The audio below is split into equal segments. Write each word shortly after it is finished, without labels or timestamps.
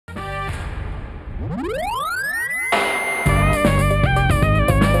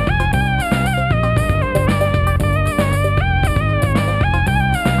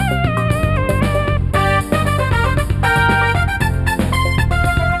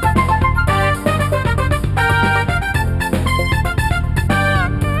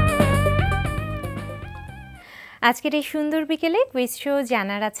এই সুন্দর বিকেলে কুইজ শো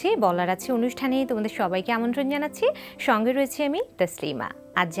জানার আছে বলার আছে অনুষ্ঠানে তোমাদের সবাইকে আমন্ত্রণ জানাচ্ছি। সঙ্গে রয়েছে আমি তসলিমা।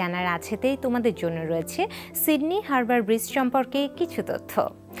 আজ জানার আছেতেই তোমাদের জন্য রয়েছে সিডনি হারবার ব্রিজ সম্পর্কে কিছু তথ্য।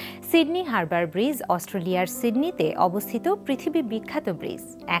 সিডনি হারবার ব্রিজ অস্ট্রেলিয়ার সিডনিতে অবস্থিত পৃথিবী বিখ্যাত ব্রিজ।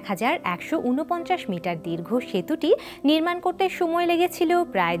 1149 মিটার দীর্ঘ সেতুটি নির্মাণ করতে সময় লেগেছিল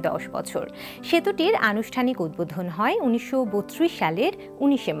প্রায় 10 বছর। সেতুটির আনুষ্ঠানিক উদ্বোধন হয় 1932 সালের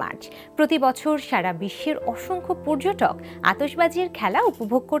 19 মার্চ। প্রতি বছর সারা বিশ্বের অসংখ্য পর্যটক আতশবাজির খেলা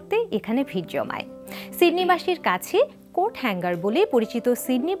উপভোগ করতে এখানে ভিড় জমায়। সিডনিবাসীর কাছে কোট হ্যাঙ্গার বলে পরিচিত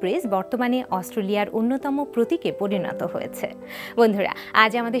সিডনি ব্রিজ বর্তমানে অস্ট্রেলিয়ার অন্যতম প্রতীকে পরিণত হয়েছে। বন্ধুরা,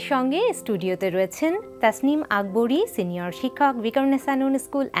 আজ আমাদের সঙ্গে স্টুডিওতে রয়েছেন তাসনিম আকবরী, সিনিয়র শিক্ষক, ভিকারুন্নিসা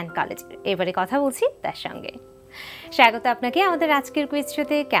স্কুল অ্যান্ড কলেজের। এবারে কথা বলছি তার সঙ্গে। স্বাগত আপনাকে আমাদের আজকের কুইজ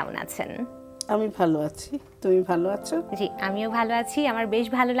শোতে। কেমন আছেন? আমি ভালো আছি, তুমি ভালো আছো? জি, আমিও ভালো আছি। আমার বেশ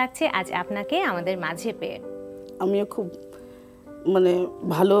ভালো লাগছে আজ আপনাকে আমাদের মাঝে পেয়ে। আমিও খুব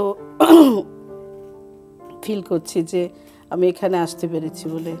ভালো ফিল করছি যে আমি এখানে আসতে পেরেছি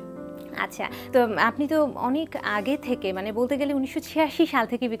বলে। আচ্ছা, তো আপনি তো অনেক আগে থেকে বলতে গেলে 1986 সাল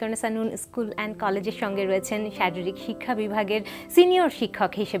থেকে ভিকারুন্নিসা স্কুল অ্যান্ড কলেজের সঙ্গে রয়েছেন শারীরিক শিক্ষা বিভাগের সিনিয়র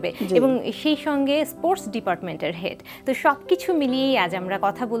শিক্ষক হিসেবে এবং সেই সঙ্গে স্পোর্টস ডিপার্টমেন্টের হেড। তো সব কিছু মিলিয়েই আজ আমরা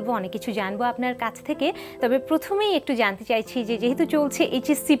কথা বলবো, অনেক কিছু জানবো আপনার কাছ থেকে। তবে প্রথমেই একটু জানতে চাইছি যে যেহেতু চলছে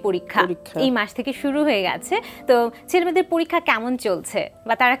এইচএসসি পরীক্ষা, এই মাস থেকে শুরু হয়ে গেছে, তো ছেলেমেয়েদের পরীক্ষা কেমন চলছে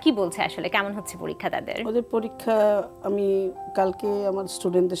বা তারা কি বলছে আসলে কেমন হচ্ছে পরীক্ষা তাদের? ওদের পরীক্ষা আমি কালকে আমার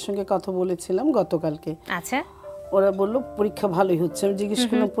স্টুডেন্টদের সঙ্গে কথা বলেছিলাম গতকালকে। আচ্ছা, ওরা বললো পরীক্ষা ভালোই হচ্ছে। আমি জিজ্ঞেস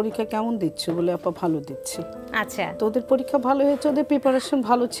করলাম পরীক্ষা কেমন দিচ্ছ, বলে আপা ভালো দিচ্ছি। আচ্ছা, তো ওদের পরীক্ষা ভালো হয়েছে, ওদের প্রিপারেশন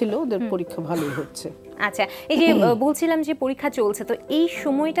ভালো ছিল, ওদের পরীক্ষা ভালোই হচ্ছে। আচ্ছা, এই যে বলছিলাম যে পরীক্ষা চলছে, তো এই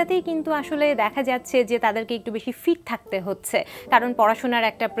সময়টাতেই কিন্তু আসলে দেখা যাচ্ছে যে তাদেরকে একটু বেশি ফিট থাকতে হচ্ছে, কারণ পড়াশোনার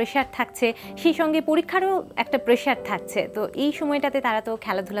একটা প্রেশার থাকছে, সেই সঙ্গে পরীক্ষারও একটা প্রেশার থাকছে। তো এই সময়টাতে তারা তো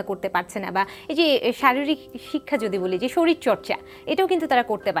খেলাধুলা করতে পারছে না, বা এই যে শারীরিক শিক্ষা যদি বলি যে শরীর চর্চা, এটাও কিন্তু তারা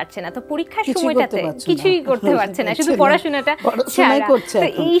করতে পারছে না। তো পরীক্ষার সময়টাতে কিছুই করতে পারছে না, শুধু পড়াশোনাটা ছাড়া। তো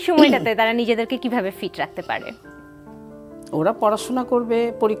এই সময়টাতে তারা নিজেদেরকে কিভাবে ফিট রাখতে পারে? ওরা পড়াশোনা করবে,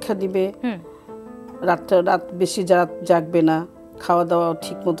 পরীক্ষা দিবে, রাত বেশি জাগবে না, খাওয়া দাওয়া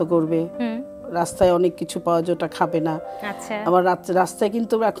ঠিক মতো করবে, রাস্তায় অনেক কিছু পাওয়া যায় ওটা খাবে না। আবার রাস্তায়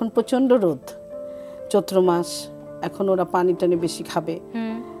কিন্তু এখন প্রচন্ড রোদ, চৈত্র মাস, এখন ওরা পানি টানি বেশি খাবে,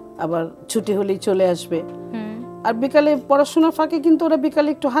 আবার ছুটি হলেই চলে আসবে। আর বিকালে পড়াশোনার ফাঁকে কিন্তু ওরা বিকালে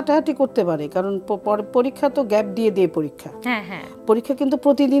একটু হাঁটাহাঁটি করতে পারে, কারণ পরীক্ষা তো গ্যাপ দিয়ে পরীক্ষা, পরীক্ষা কিন্তু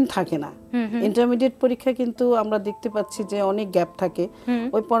প্রতিদিন থাকে না। ইন্টারমিডিয়েট পরীক্ষা কিন্তু আমরা দেখতে পাচ্ছি যে অনেক গ্যাপ থাকে।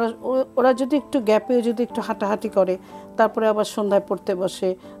 ওরা যদি একটু গ্যাপে যদি একটু হাঁটাহাঁটি করে, তারপরে আবার সন্ধ্যায় পড়তে বসে,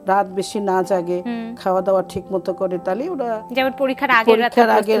 রাত বেশি না জাগে, খাওয়া দাওয়া ঠিক মতো করে, তাহলে ওরা যেমন পরীক্ষার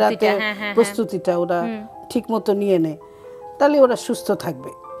আগে রাতে প্রস্তুতিটা ওরা ঠিক মতো নিয়ে নেয়, তাহলে ওরা সুস্থ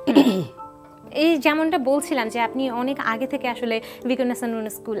থাকবে। এই যেমনটা বলছিলাম যে আপনি অনেক আগে থেকে আসলে ভিকারুন্নিসা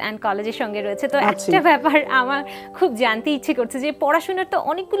স্কুল অ্যান্ড কলেজের সঙ্গে রয়েছে, তো একটা ব্যাপার আমার খুব জানতে ইচ্ছে করছে যে পড়াশোনার তো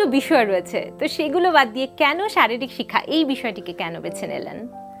অনেকগুলো বিষয় রয়েছে, তো সেগুলো বাদ দিয়ে কেন শারীরিক শিক্ষা এই বিষয়টিকে কেন বেছে নিলেন?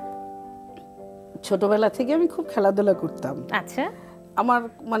 ছোটবেলা থেকে আমি খুব খেলাধুলা করতাম। আচ্ছা, আমার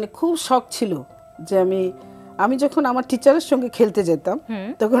খুব শখ ছিল যে আমি যখন আমার টিচারের সঙ্গে খেলতে যেতাম,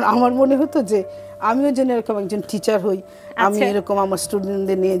 তখন আমার মনে হতো যে আমিও যেন এরকম একজন টিচার হই, আমি এরকম আমার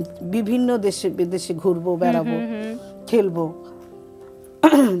স্টুডেন্টদের নিয়ে বিভিন্ন দেশে বিদেশে ঘুরবো, বেড়াবো, খেলবো।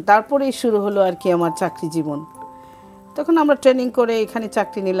 তারপরেই শুরু হলো আর কি আমার চাকরি জীবন। তখন আমরা ট্রেনিং করে এখানে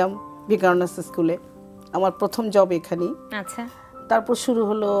চাকরি নিলাম ভিকারুন্নিসা স্কুলে, আমার প্রথম জব এখানেই। আচ্ছা, তারপর শুরু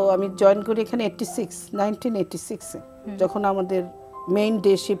হলো, আমি জয়েন করি এখানে 1986-এ, যখন আমাদের মেইন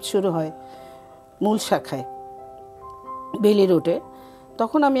ডে শিফট শুরু হয় মূল শাখায় বেলি রোডে,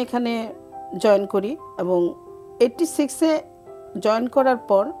 তখন আমি এখানে জয়েন করি। এবং 86-এ জয়েন করার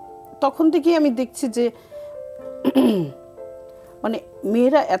পর তখন থেকেই আমি দেখছি যে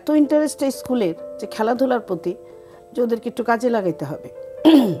মেয়েরা এত ইন্টারেস্ট এই স্কুলের যে খেলাধুলার প্রতি, যে ওদেরকে একটু কাজে লাগাইতে হবে।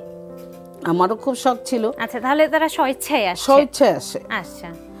 আমারও খুব শখ ছিল। আচ্ছা, তাহলে তারা স্বইচ্ছায় আসে। আচ্ছা,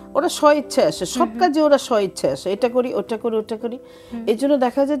 ওরা স্বইচ্ছায় আসে, সব কাজে ওরা স্বইচ্ছায় আসে, এটা করি ওটা করি ওটা করি। এই জন্য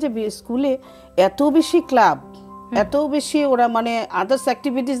দেখা যায় যে স্কুলে এত বেশি ক্লাব, এত বেশি ওরা আদার্স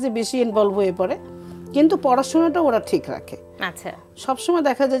অ্যাক্টিভিটিসে বেশি ইনভলভ হয়ে পড়ে, কিন্তু পড়াশোনাটা ওরা ঠিক রাখে। আচ্ছা, সবসময়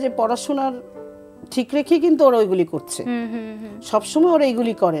দেখা যায় যে পড়াশোনার ঠিক রেখে কিন্তু ওরা ওইগুলি করছে। সবসময় ওরা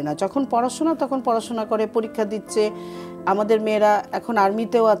এইগুলি করে না, যখন পড়াশোনা তখন পড়াশোনা করে, পরীক্ষা দিচ্ছে। আমাদের মেয়েরা এখন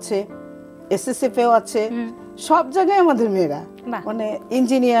আর্মিতেও আছে, SSF-এও আছে, সব জায়গায় আমাদের মেয়েরা, মানে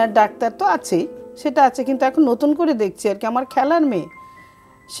ইঞ্জিনিয়ার ডাক্তার তো আছেই, সেটা আছে। কিন্তু এখন নতুন করে দেখছি আর কি, আমার খেলার মেয়ে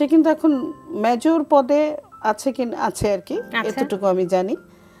সে কিন্তু এখন মেজর পদে আছে আছে আর কি, এতটুকু আমি জানি।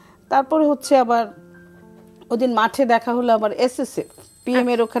 তারপরে হচ্ছে আবার ওদিন মাঠে দেখা হলো আবার SSF PM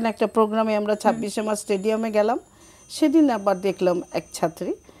এর ওখানে একটা প্রোগ্রামে, আমরা 26শে মার্চ স্টেডিয়ামে গেলাম। সেদিন আবার দেখলাম এক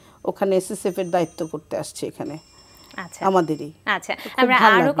ছাত্রী ওখানে SSF এর দায়িত্ব করতে আসছে এখানে আমাদেরই। আচ্ছা, আমরা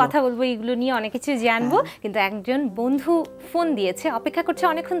আরো কথা বলবো, এগুলো নিয়ে অনেক কিছু জানবো। কিন্তু একজন বন্ধু ফোন দিয়েছে, অপেক্ষা করছে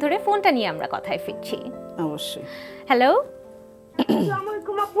অনেকক্ষণ ধরে, ফোনটা নিয়ে আমরা কথায় ফিরছি। অবশ্যই। হ্যালো, আসসালামু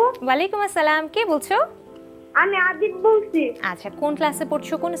আলাইকুম আপু। ওয়ালাইকুম আসসালাম, কে বলছো? আমি আদিত বলছি। আচ্ছা, কোন ক্লাসে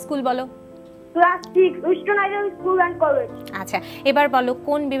পড়ছো, কোন স্কুল বলো? Class 6, western idol school and college. আচ্ছা, এবার বলো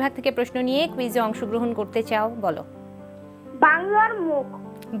কোন বিভাগ থেকে প্রশ্ন নিয়ে কুইজে অংশগ্রহণ করতে চাও, বলো। বাংলার মুখ।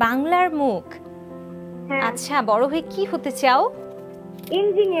 বাংলার মুখ, আচ্ছা, বড় হয়ে কি হতে চাও?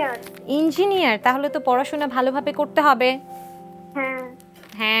 ইঞ্জিনিয়ার। ইঞ্জিনিয়ার, তাহলে তো পড়াশোনা ভালোভাবে করতে হবে। হ্যাঁ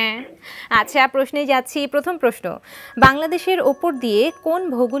হ্যাঁ। আচ্ছা, প্রশ্নে যাচ্ছি। প্রথম প্রশ্ন, বাংলাদেশের ওপর দিয়ে কোন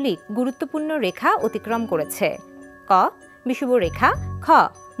ভৌগোলিক গুরুত্বপূর্ণ রেখা অতিক্রম করেছে? ক বিষুব রেখা, খ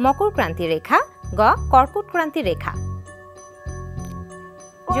মকর ক্রান্তি রেখা, গ কর্কট ক্রান্তি রেখা।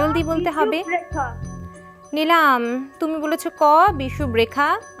 জলদি বলতে হবে। নিলাম, তুমি বলেছো ক বিষুব রেখা।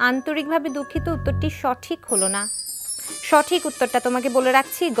 আন্তরিকভাবে দুঃখিত, উত্তরটি সঠিক হলো না। সঠিক উত্তরটা তোমাকে বলে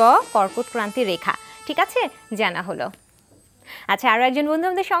রাখছি, গ কর্কট ক্রান্তি রেখা। ঠিক আছে, জানা হলো। আচ্ছা, আরো একজন বন্ধু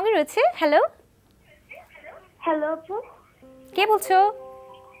আমাদের সঙ্গে রয়েছে। হ্যালো। হ্যালো আপু। কে বলছো?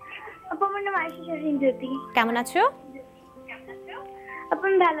 আপু, আমার নাম আয়েশা শরীন জ্যোতি। কেমন আছো? আপু,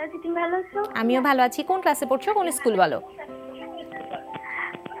 ভালো আছি, তুমি ভালো আছো? আমিও ভালো আছি। কোন ক্লাসে পড়ছো, কোন স্কুল বলো?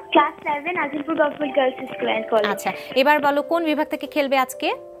 Class 7, Nazirpur government girls school and college. আচ্ছা, এবার বলো কোন বিভাগ থেকে খেলবে আজকে?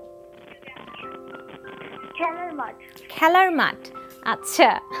 খেলার মাঠ। খেলার মাঠ, আচ্ছা।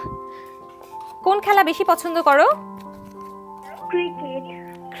 কোন খেলা বেশি পছন্দ করো? ক্রিকেট।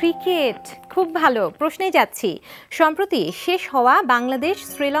 ক্রিকেট, খুব ভালো। প্রশ্নে যাচ্ছি। সম্প্রতি শেষ হওয়া বাংলাদেশ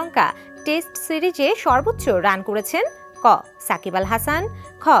শ্রীলঙ্কা টেস্ট সিরিজে সর্বোচ্চ রান করেছেন? ক সাকিব আল হাসান,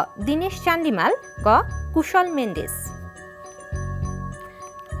 খ দীনেশ চান্ডিমাল, গ কুশল মেন্ডিস।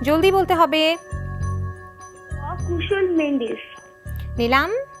 জলদি বলতে হবে। কুশল মেন্ডিস। নিলাম,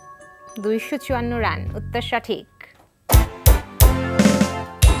 254 রান, উত্তর সঠিক।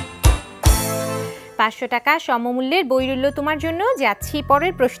 500 টাকা সমমূল্যের বই রইল তোমার জন্য। যাচ্ছি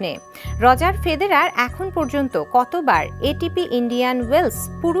পরের প্রশ্নে। রজার ফেদেরার এখন পর্যন্ত কতবার এটিপি ইন্ডিয়ান ওয়েলস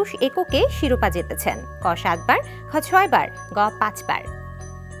পুরুষ এককে শিরোপা জিতেছেন? ক 7 বার, খ 6 বার, গ 5 বার।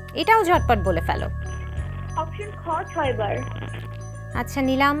 এটাও ঝটপট বলে ফেলো। অপশন খ 6 বার। আচ্ছা,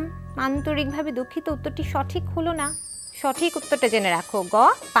 নিলাম, আন্তরিকভাবে দুঃখিত, উত্তরটি সঠিক হলো না। সঠিক উত্তরটা জেনে রাখো, গ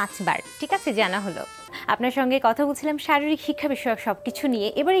 5 বার। ঠিক আছে, জানা হলো। আপনার সঙ্গে কথা বলছিলাম শারীরিক শিক্ষা বিষয়ক সবকিছু নিয়ে।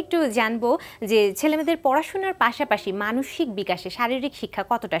 এবার একটু জানবো যে ছেলেমেয়েদের পড়াশোনার পাশাপাশি মানসিক বিকাশে শারীরিক শিক্ষা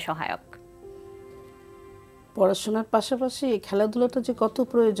কতটা সহায়ক? পড়াশোনার পাশাপাশি খেলাধুলাটা যে কত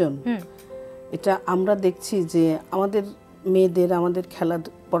প্রয়োজন, এটা আমরা দেখছি যে আমাদের মেয়েদের, আমাদের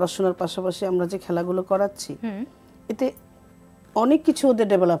পড়াশোনার পাশাপাশি আমরা যে খেলাগুলো করাচ্ছি, এতে অনেক কিছু ওদের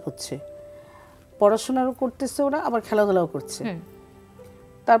ডেভেলপ হচ্ছে। পড়াশোনাও করতেছে ওরা, আবার খেলাধুলাও করছে।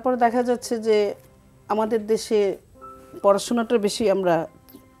 তারপরে দেখা যাচ্ছে যে আমাদের দেশে পড়াশোনাটা বেশি আমরা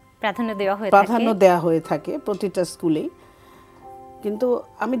প্রাধান্য দেওয়া হয়ে থাকে প্রতিটা স্কুলেই। কিন্তু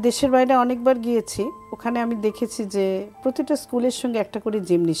আমি দেশের বাইরে অনেকবার গিয়েছি, ওখানে আমি দেখেছি যে প্রতিটা স্কুলের সঙ্গে একটা করে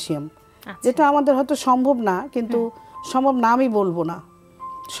জিমনেশিয়াম, যেটা আমাদের হয়তো সম্ভব না, কিন্তু সম্ভব না আমি বলবো না,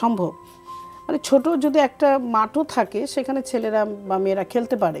 সম্ভব। মানে ছোট যদি একটা মাঠও থাকে, সেখানে ছেলেরা বা মেয়েরা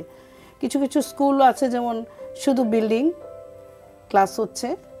খেলতে পারে। কিছু কিছু স্কুল আছে যেমন শুধু বিল্ডিং, ক্লাস হচ্ছে,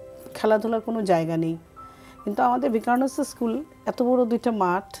 খেলাধুলার কোনো জায়গা নেই। কিন্তু আমাদের বিকারণস স্কুল এত বড় 2টা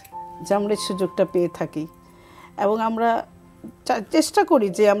মাঠ, যে আমরা এই সুযোগটা পেয়ে থাকি। এবং আমরা চেষ্টা করি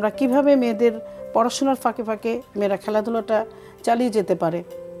যে আমরা কিভাবে মেয়েদের পড়াশোনার ফাঁকে ফাঁকে মেয়েরা খেলাধুলাটা চালিয়ে যেতে পারে,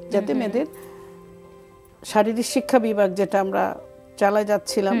 যাতে মেয়েদের শারীরিক শিক্ষা বিভাগ, যেটা আমরা চালাই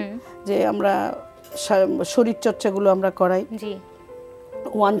যাচ্ছিলাম, যে আমরা শরীর চর্চাগুলো আমরা করাই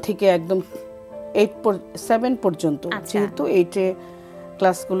 1 থেকে একদম 7 পর্যন্ত। যেহেতু 8-এ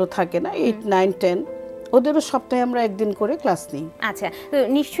ক্লাসগুলো থাকে না, 8, 9, 10, ওদেরও সপ্তাহে আমরা একদিন করে ক্লাস নিই। আচ্ছা, তো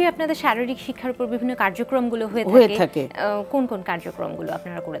নিশ্চয়ই আপনাদের শারীরিক শিক্ষার উপর বিভিন্ন কার্যক্রমগুলো হয়ে থাকে। কোন কোন কার্যক্রমগুলো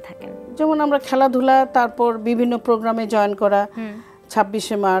আপনারা করে থাকেন? যেমন আমরা খেলাধুলা, তারপর বিভিন্ন প্রোগ্রামে জয়েন করা,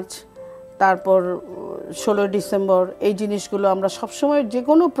 26শে মার্চ, তারপর 16ই ডিসেম্বর, এই জিনিসগুলো আমরা সবসময় যে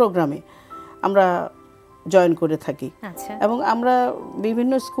কোনো প্রোগ্রামে আমরা জয়েন করে থাকি। আচ্ছা। এবং আমরা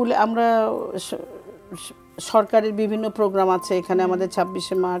বিভিন্ন স্কুলে আমরা সরকারের বিভিন্ন প্রোগ্রাম আছে এখানে, আমাদের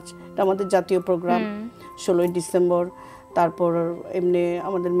 26শে মার্চ এটা আমাদের জাতীয় প্রোগ্রাম, 16ই ডিসেম্বর, তারপর এমনি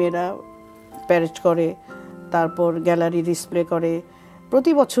আমাদের মেয়েরা প্যারেড করে, তারপর গ্যালারি ডিসপ্লে করে,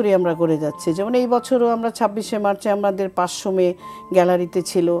 প্রতি বছরই আমরা করে যাচ্ছি। যেমন এই বছরও আমরা 26শে মার্চে আমাদের 500 মেয়ে গ্যালারিতে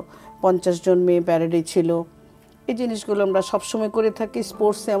ছিল, 50 জন মেয়ে প্যারেডে ছিল। এই জিনিসগুলো আমরা সবসময় করে থাকি।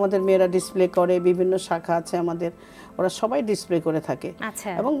 স্পোর্টসে আমাদের মেয়েরা ডিসপ্লে করে, বিভিন্ন শাখা আছে আমাদের, ওরা সবাই ডিসপ্লে করে থাকে।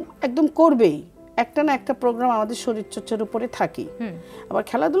 এবং একদম করবেই, একটা না একটা প্রোগ্রাম আমাদের শরীরচর্চার উপরে থাকি। আবার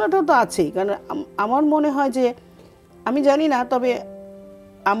খেলাধুলাটাও তো আছেই, কারণ আমার মনে হয় যে, আমি জানি না, তবে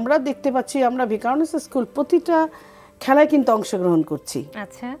আমরা দেখতে পাচ্ছি আমরা ভিকারুননিসা স্কুল প্রতিটা খেলায় কিন্তু অংশগ্রহণ করছি।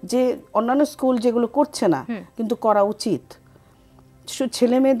 যে অন্যান্য স্কুল যেগুলো করছে না, কিন্তু করা উচিত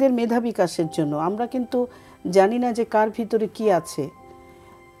ছেলে মেয়েদের মেধা বিকাশের জন্য। আমরা কিন্তু জানি না যে কার ভিতরে কি আছে,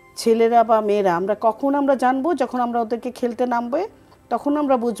 ছেলেরা বা মেয়েরা। আমরা কখন আমরা জানবো? যখন আমরা ওদেরকে খেলতে নামবে, তখন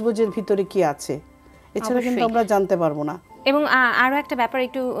আমরা বুঝবো যে ভিতরে কি আছে, এছাড়া কিন্তু আমরা জানতে পারবো না। এবং আরও একটা ব্যাপার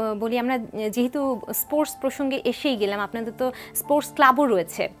একটু বলি, আমরা যেহেতু স্পোর্টস প্রসঙ্গে এসেই গেলাম, আপনাদের তো স্পোর্টস ক্লাবও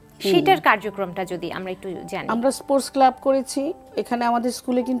রয়েছে, সেটার কার্যক্রমটা যদি আমরা একটু জানি। আমরা স্পোর্টস ক্লাব করেছি এখানে আমাদের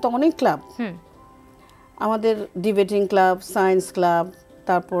স্কুলে, কিন্তু অনেক ক্লাব, আমাদের ডিবেটিং ক্লাব, সায়েন্স ক্লাব,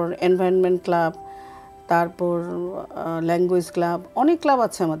 তারপর এনভায়রনমেন্ট ক্লাব, তারপর ল্যাঙ্গুয়েজ ক্লাব, অনেক ক্লাব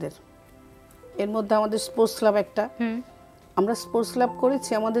আছে আমাদের। এর মধ্যে আমাদের স্পোর্টস ক্লাব একটা, আমরা স্পোর্টস ক্লাব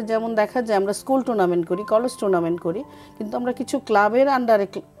করেছি। আমাদের যেমন দেখা যায় আমরা স্কুল টুর্নামেন্ট করি, কলেজ টুর্নামেন্ট করি, কিন্তু আমরা কিছু ক্লাবের আন্ডারে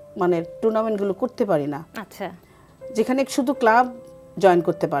মানে টুর্নামেন্টগুলো করতে পারি না। আচ্ছা, যেখানে শুধু ক্লাব জয়েন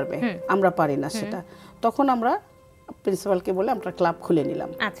করতে পারবে, আমরা পারি না সেটা। তখন আমরা প্রিন্সিপালকে বলে আমরা ক্লাব খুলে নিলাম।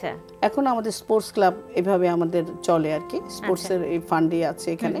 আচ্ছা, এখন আমাদের স্পোর্টস ক্লাব এভাবে আমাদের চলে আর কি। স্পোর্টসের এই ফান্ডই আছে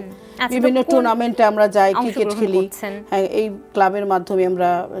এখানে, বিভিন্ন টুর্নামেন্টে আমরা যাই, ক্রিকেট খেলি। হ্যাঁ, এই ক্লাবের মাধ্যমে আমরা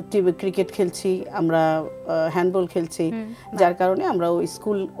ক্রিকেট খেলছি, আমরা হ্যান্ডবল খেলছি, যার কারণে আমরা ওই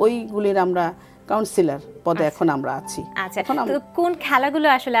স্কুল ওইগুলির আমরা কাউন্সিলর পদে এখন আমরা আছি। আচ্ছা, তো কোন খেলাগুলো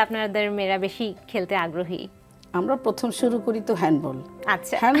আসলে আপনাদের মেয়েরা বেশি খেলতে আগ্রহী? আমরা প্রথম শুরু করি তো হ্যান্ডবল।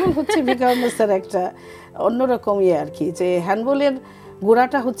 আচ্ছা, হ্যান্ডবল হচ্ছে ভিকারুননিসার একটা অন্যরকম ইয়ে আর কি, যে হ্যান্ডবলের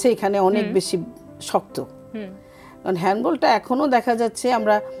গোড়াটা হচ্ছে এখানে অনেক বেশি শক্ত। কারণ হ্যান্ডবলটা এখনো দেখা যাচ্ছে,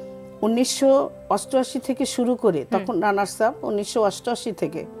 আমরা 1988 থেকে শুরু করে, তখন রানার্স আপ 1988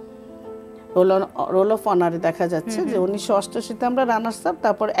 থেকে রোল অফ অনারে দেখা যাচ্ছে যে 1988-তে আমরা রানার্স আপ,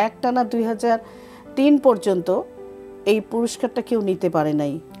 তারপর একটানা 2003 পর্যন্ত এই পুরস্কারটা কেউ নিতে পারে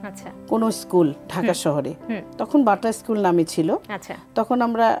নাই। আচ্ছা, কোন স্কুল ঢাকা শহরে, তখন বাটা স্কুল নামে ছিল। আচ্ছা, তখন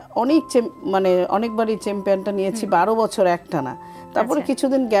আমরা অনেকবারই চ্যাম্পিয়নটা নিয়েছি, 12 বছর একটানা। তারপরে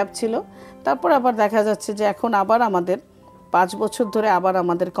কিছুদিন গ্যাপ ছিল, তারপর আবার দেখা যাচ্ছে যে এখন আবার আমাদের 5 বছর ধরে আবার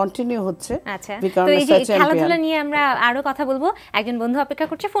আমাদের কন্টিনিউ হচ্ছে। আচ্ছা, তো এই যে খেলাধুলা নিয়ে আমরা আরো কথা বলবো, একজন বন্ধু অপেক্ষা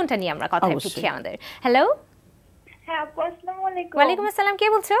করছে, ফোনটা নিয়ে আমরা কথা বলছি আমাদের। হ্যালো। হ্যাঁ আপু, আসসালামু আলাইকুম। ওয়ালাইকুম আসসালাম, কে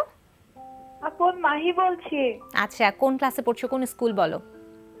বলছো? আপু মাহি বলছি। আচ্ছা, কোন ক্লাসে পড়ছো, কোন স্কুল বলো?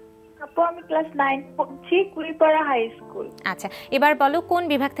 আপু আমি ক্লাস 9 পড়ছি, কুড়িপাড়া হাই স্কুল। আচ্ছা, এবার বলো কোন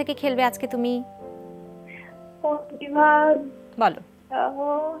বিভাগ থেকে খেলবে আজকে তুমি? কোন বিভাগ বলো।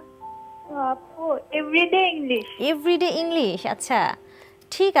 আপু এভরিডে ইংলিশ। এভরিডে ইংলিশ, আচ্ছা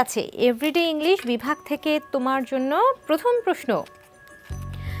ঠিক আছে। এভরিডে ইংলিশ বিভাগ থেকে তোমার জন্য প্রথম প্রশ্ন।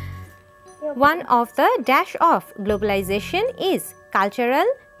 One of the dash of globalization is cultural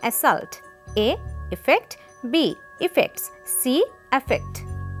assault. A. Effect. B. Effects. C. Affect.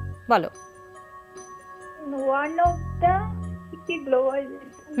 বলো। One of the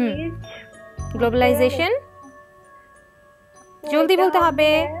globalization জলদি বলতে হবে।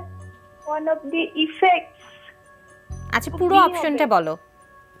 One of the effects. আচ্ছা, পুরো অপশনটা বলো।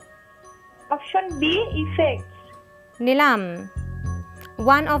 Option B, effects। নিলাম।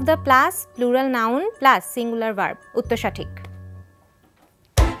 One of the plus plural noun plus singular verb, উত্তর সঠিক।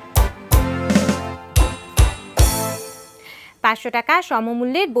 টাকা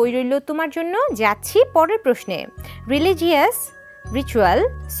সমমূল্যের বই রইল তোমার জন্য। যাচ্ছি পরের প্রশ্নে। Religious ritual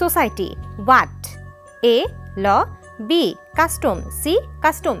society what? A. Law, B. Custom, C.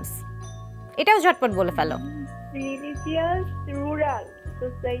 Customs. এটাও ঝটপট বলে ফেলো। রিলিজিয়াস রুরাল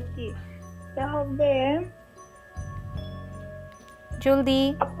সোসাইটি, তা হবে জলদি।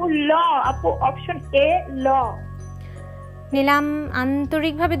 আপু ল, আপু অপশন এ ল। নিলাম।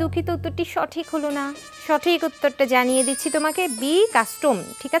 আন্তরিকভাবে দুঃখিত, উত্তরটি সঠিক হলো না। সঠিক উত্তরটা জানিয়ে দিচ্ছি তোমাকে, বি কাস্টম।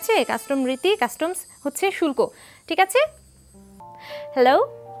 ঠিক আছে, কাস্টম রীতি, কাস্টমস হচ্ছে শুল্ক। ঠিক আছে। হ্যালো,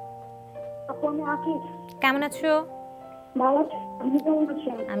 আপু আমি আকি। কেমন আছো? ভালো আছি, আপনি কেমন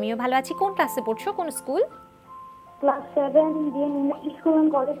আছেন? আমিও ভালো আছি। কোন ক্লাসে পড়ছো, কোন স্কুল? ক্লাস 7 দিয়ে স্কুল এন্ড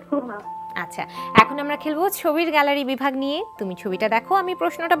কলেজ খুলনা। আচ্ছা, এখন আমরা খেলবো ছবির গ্যালারি বিভাগ নিয়ে। তুমি ছবিটা দেখো, আমি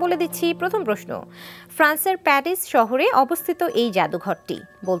প্রশ্নটা বলে দিচ্ছি। প্রথম প্রশ্ন, ফ্রান্সের প্যারিস শহরে অবস্থিত এই জাদুঘরটি,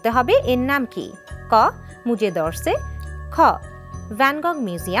 বলতে হবে এর নাম কি? ক মুজে দর্সে, খ ভ্যান গগ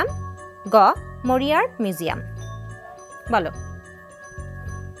মিউজিয়াম, গ মরিয়ার্ট মিউজিয়াম। বলো।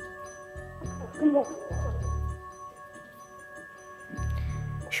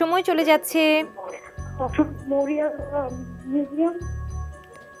 সময় চলে যাচ্ছে। মরিয়ার মিউজিয়াম।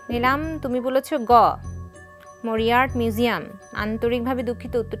 নিলাম, তুমি বলেছো গ মরিয়ার্ট মিউজিয়াম। আন্তরিকভাবে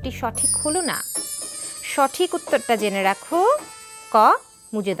দুঃখিত, উত্তরটি সঠিক হলো না। সঠিক উত্তরটা জেনে রাখো, ক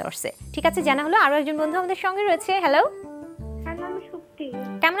মুজে দর্সে। ঠিক আছে, জানা হলো। আরো একজন বন্ধু আমাদের সঙ্গে রয়েছে। হ্যালো, হ্যালো, আমি সুপ্তি।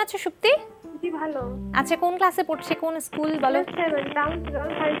 কেমন আছো সুপ্তি? জি ভালো। আচ্ছা, কোন ক্লাসে পড়ছে, কোন স্কুল বলো? Class 7 town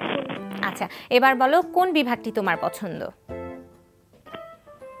girls high school. আচ্ছা, এবার বলো কোন বিভাগটি তোমার পছন্দ?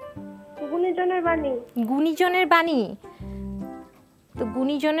 গুণীজনের বাণী। গুণীজনের বাণী। তো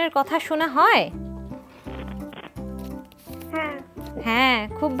গুণীজনের কথা শোনা হয়? হ্যাঁ। হ্যাঁ,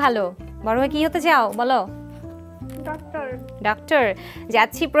 খুব ভালো। বড় হয়ে কি হতে চাও বলো? ডক্টর। ডক্টর।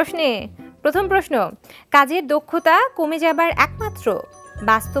 যাচ্ছি প্রশ্নে। প্রথম প্রশ্ন, কাজের দক্ষতা কমে যাবার একমাত্র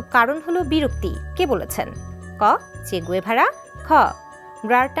বাস্তব কারণ হলো বিরক্তি, কে বলেছেন? ক চে গুয়েভারা, খ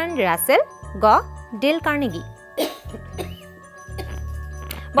বার্ট্রান্ড রাসেল, গ ডেল কার্নেগি।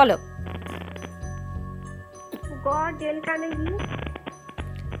 বলো। গ ডেল কার্নেগি।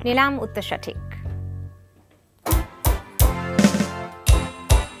 নিলাম, উত্তর সঠিক।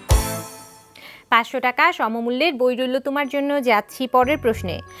 টাকা সমমূল্যের বই রইল তোমার জন্য। যাচ্ছি পরের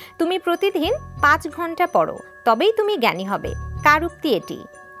প্রশ্নে। তুমি প্রতিদিন 5 ঘন্টা পড়ো, তবেই তুমি জ্ঞানী হবে, কার উক্তি এটি?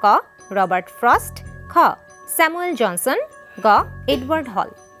 ক রবার্ট ফ্রস্ট, খ স্যামুয়েল জনসন, গ এডওয়ার্ড হল।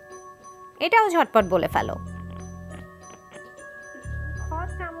 এটাও ঝটপট বলে ফেলো। খ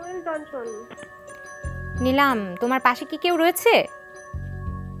স্যামুয়েল জনসন। নিলাম, তোমার পাশে কি কেউ রয়েছে?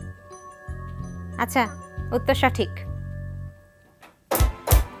 আচ্ছা, উত্তর সঠিক।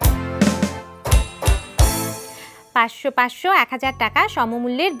 500, 1000 টাকা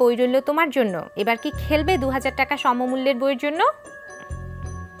সমমূল্যের বই রইল তোমার জন্য। এবার কি খেলবে 2000 টাকা সমমূল্যের বইয়ের জন্য?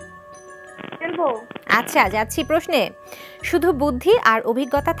 খেলবো। আচ্ছা, যাচ্ছি প্রশ্নে। শুধু বুদ্ধি আর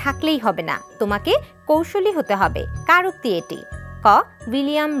অভিজ্ঞতা থাকলেই হবে না, তোমাকে কৌশলী হতে হবে, কার উক্তি এটি? ক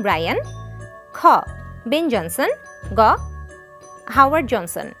উইলিয়াম ব্রায়ান, খ বেন জনসন, গ হাওয়ার্ড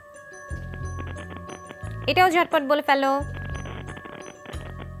জনসন। এটাও ঝটপট বলে ফেলো।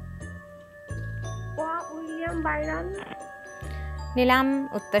 William Brian. নিলাম,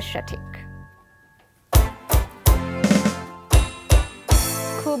 উত্তর সঠিক।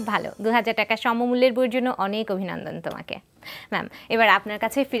 খুব ভালো। 2000 টাকা সমমূল্যের বইয়ের জন্য অনেক অভিনন্দন তোমাকে। ম্যাম, এবার আপনার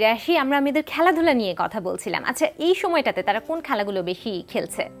কাছে ফিরে আসি। আমরা আমাদের খেলাধুলা নিয়ে কথা বলছিলাম। আচ্ছা, এই সময়টাতে তারা কোন খেলাগুলো বেশি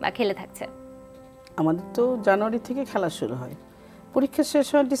খেলছে বা খেলে থাকছে? আমাদের তো জানুয়ারি থেকে খেলা শুরু হয়, পরীক্ষা শেষ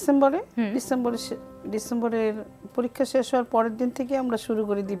হয় ডিসেম্বরে। ডিসেম্বরের পরীক্ষা শেষ হওয়ার পরের দিন থেকে আমরা শুরু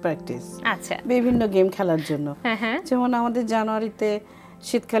করে দিই প্র্যাকটিস। আচ্ছা, বিভিন্ন গেম খেলার জন্য। যেমন আমাদের জানুয়ারিতে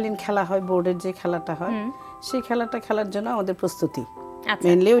শীতকালীন খেলা হয়, বোর্ডের যে খেলাটা হয়, সেই খেলাটা খেলার জন্য আমাদের প্রস্তুতি,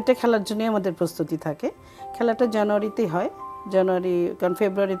 মেইনলি ওইটা খেলার জন্যই আমাদের প্রস্তুতি থাকে। খেলাটা জানুয়ারিতেই হয়। জানুয়ারি, কারণ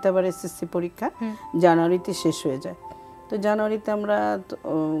ফেব্রুয়ারিতে আবার এসএসসি পরীক্ষা, জানুয়ারিতে শেষ হয়ে যায়। তো জানুয়ারিতে আমরা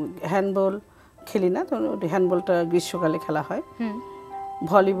হ্যান্ডবল খেলি না, তো হ্যান্ডবলটা গ্রীষ্মকালে খেলা হয়।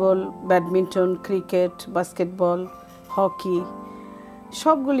 Volleyball, badminton, cricket, basketball, hockey,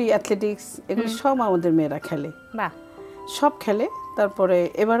 সবগুলি, অ্যাথলেটিক্স, এগুলি সব আমাদের মেয়েরা খেলে। বাহ, সব খেলে। তারপরে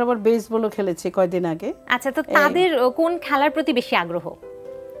এবার আবার বেসবলও খেলেছে কয়দিন আগে। আচ্ছা, তো তাদের কোন খেলার প্রতি বেশি আগ্রহ?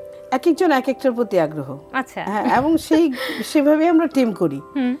 এক একজন এক একটার প্রতি আগ্রহ। আচ্ছা, হ্যাঁ, এবং সেভাবে আমরা টিম করি।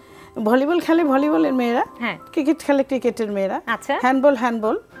 ভলিবল খেলে ভলিবলের মেয়েরা, ক্রিকেট খেলে ক্রিকেটের মেয়েরা,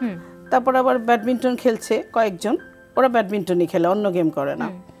 হ্যান্ডবল। তারপর আবার ব্যাডমিন্টন খেলছে কয়েকজন, ওরা ব্যাডমিন্টনই খেলে, অন্য গেম করে না।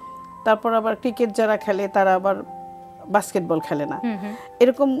 তারপর আবার ক্রিকেট যারা খেলে তারা আবার বাস্কেটবল খেলে না।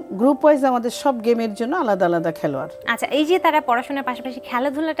 এরকম গ্রুপ ওয়াইজ আমাদের সব গেমের জন্য আলাদা আলাদা খেলোয়াড়। আচ্ছা, এই যে তারা পড়াশোনার পাশাপাশি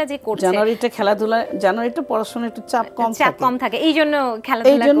খেলাধুলাটা যে করছে, জানুয়ারিতে পড়াশোনা একটু চাপ কম থাকে, এই জন্য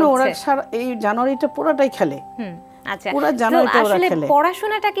ওরা এই জানুয়ারিটা পুরোটাই খেলে। আচ্ছা, পুরো জানুয়ারিটা ওরা খেলে।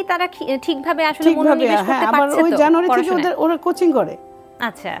 পড়াশোনাটা কি তারা ঠিকভাবে আসলে মনোনিবেশ করতে পারছে? ওই জানুয়ারি থেকে ওরা কোচিং করে।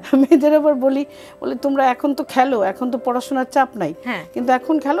 আচ্ছা, মেয়েদের আবার বলি তোমরা এখন তো খেলো, এখন তো পড়াশোনার চাপ নাই, কিন্তু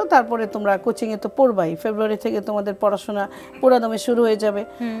এখন খেলো, তারপরে তোমরা কোচিং এ তো পড়বাই, ফেব্রুয়ারি থেকে তোমাদের পড়াশোনা পুরাদমে শুরু হয়ে যাবে।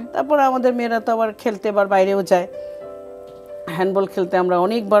 তারপরে আমাদের মেয়েরা তো আবার খেলতে এবার বাইরেও যায়, হ্যান্ডবল খেলতে আমরা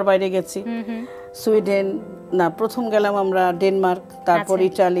অনেকবার বাইরে গেছি। সুইডেন না, প্রথম গেলাম আমরা ডেনমার্ক, তারপর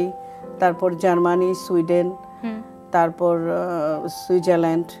ইটালি, তারপর জার্মানি, সুইডেন, তারপর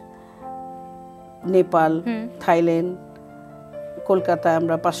সুইজারল্যান্ড, নেপাল, থাইল্যান্ড, কলকাতায়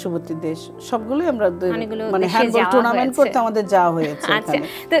আমরা পার্শ্ববর্তী দেশ সবগুলোই আমরা মানে দেশে হ্যান্ডবল যাওয়া টুর্নামেন্ট হয়েছে। করতে আমাদের যাওয়া হয়েছে আচ্ছা, ওখানে।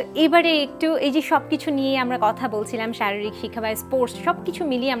 তো এবারে একটু এই যে সবকিছু নিয়ে আমরা কথা বলছিলাম, শারীরিক শিক্ষা বা স্পোর্টস সবকিছু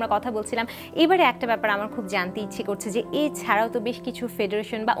মিলিয়ে আমরা কথা বলছিলাম, এবারে একটা ব্যাপার আমার খুব জানতে ইচ্ছে করছে যে এছাড়াও তো বেশ কিছু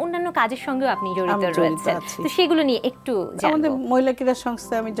ফেডারেশন বা অন্যান্য কাজের সঙ্গেও আপনি জড়িত রয়েছেন, তো সেগুলো নিয়ে একটু জানবো। আমাদের মহিলা ক্রীড়া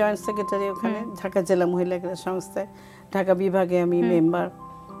সংস্থায় আমি জয়েন্ট সেক্রেটারি, ওখানে ঢাকা জেলা মহিলা ক্রীড়া সংস্থায় ঢাকা বিভাগে আমি মেম্বার।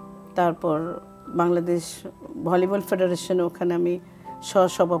 তারপর বাংলাদেশ ভলিবল ফেডারেশনে ওখানে আমি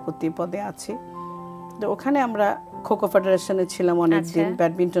সহসভাপতি পদে আছি। তো ওখানে আমরা খোখো ফেডারেশনে ছিলাম অনেকদিন,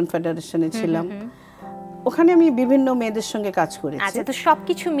 ব্যাডমিন্টন ফেডারেশনে ছিলাম, ওখানে আমি বিভিন্ন মেয়েদের সঙ্গে কাজ করেছি। আচ্ছা, তো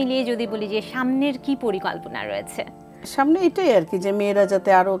সবকিছু মিলিয়ে যদি বলি যে সামনের কি পরিকল্পনা রয়েছে? সামনে এটাই আর কি, যে মেয়েরা যাতে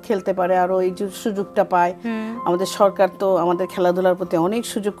আরো খেলতে পারে, আরো এই যে সুযোগটা পায়। আমাদের সরকার তো আমাদের খেলাধুলার প্রতি অনেক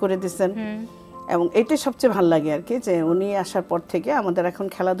সুযোগ করে দিয়েছেন, এবং এটাই সবচেয়ে ভালো লাগে আর কি, যে উনি আসার পর থেকে আমাদের এখন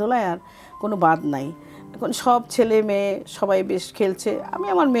খেলাধুলায় আর কোনো বাদ নাই। এখন সব ছেলে মেয়ে সবাই বেশ খেলছে। আমি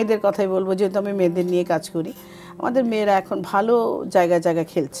আমার মেয়েদের কথাই বলবো, যেহেতু আমি মেয়েদের নিয়ে কাজ করি, আমাদের মেয়েরা এখন ভালো জায়গায় জায়গায়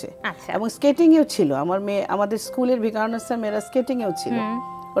খেলছে। এবং স্কেটিংয়েও ছিল আমার মেয়ে, আমাদের স্কুলের ভিকারুন্নেসা মেয়েরা স্কেটিংয়েও ছিল,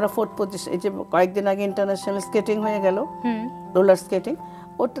 ওরা 4th পজিশন। এই যে কয়েকদিন আগে ইন্টারন্যাশনাল স্কেটিং হয়ে গেল, রোলার স্কেটিং,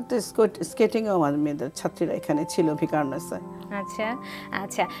 ওটাতে স্কেটিংও আমার মেয়েদের ছাত্রীরা এখানে ছিল ভিকারুন্নেসায়। আচ্ছা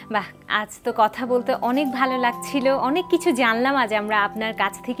আচ্ছা, বাহ, আজ তো কথা বলতে অনেক ভালো লাগছিল, অনেক কিছু জানলাম আজ আমরা আপনার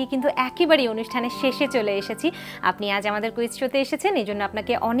কাছ থেকে, কিন্তু একেবারেই অনুষ্ঠানের শেষে চলে এসেছি। আপনি আজ আমাদের কুইজ শোতে এসেছেন, এই জন্য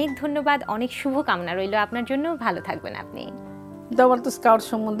আপনাকে অনেক ধন্যবাদ, অনেক শুভকামনা রইল আপনার জন্য। ভালো থাকবেন আপনি। আমার তো স্কাউট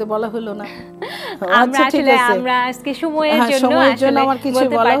সম্বন্ধে বলা হলো না। আমরা আজকে সময়ের জন্য আমার কিছু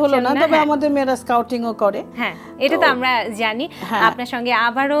বলা হলো না, তবে আমাদের মেয়েরা স্কাউটিংও করে। হ্যাঁ, এটা তো আমরা জানি। আপনার সঙ্গে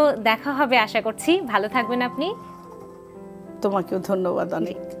আবারও দেখা হবে আশা করছি। ভালো থাকবেন আপনি। তোমাকেও ধন্যবাদ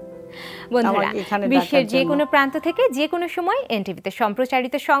অনেক। বন্ধুরা, বিশ্বের যে কোনো প্রান্ত থেকে যে কোনো সময় এনটিভিতে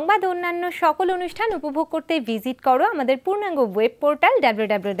সম্প্রচারিত সংবাদ ও অন্যান্য সকল অনুষ্ঠান উপভোগ করতে ভিজিট করো আমাদের পূর্ণাঙ্গ ওয়েব পোর্টাল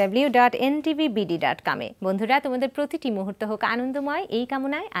www.ntvbd.com-এ। বন্ধুরা, তোমাদের প্রতিটি মুহূর্ত হোক আনন্দময়, এই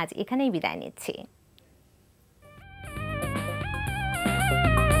কামনায় আজ এখানেই বিদায় নিচ্ছি।